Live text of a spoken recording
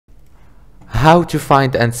how to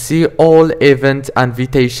find and see all event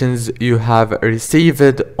invitations you have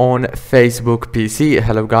received on Facebook PC.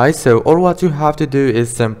 Hello guys, so all what you have to do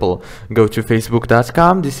is simple. Go to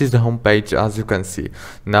facebook.com. This is the homepage, as you can see.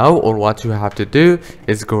 Now all what you have to do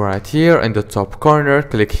is go right here in the top corner,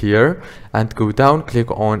 click here and go down, click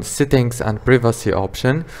on settings and privacy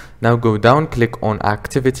option. Now go down, click on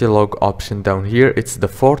activity log option down here. It's the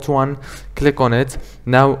fourth one. Click on it.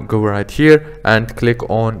 Now go right here and click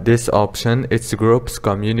on this option. It's groups,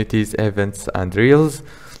 communities, events and reels.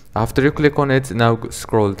 After you click on it, now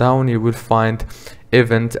scroll down, you will find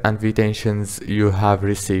event invitations you have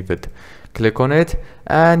received. Click on it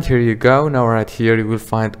and here you go. Now right here you will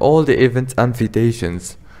find all the event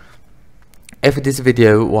invitations. If this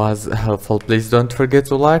video was helpful, please don't forget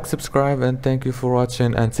to like, subscribe, and thank you for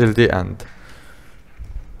watching until the end.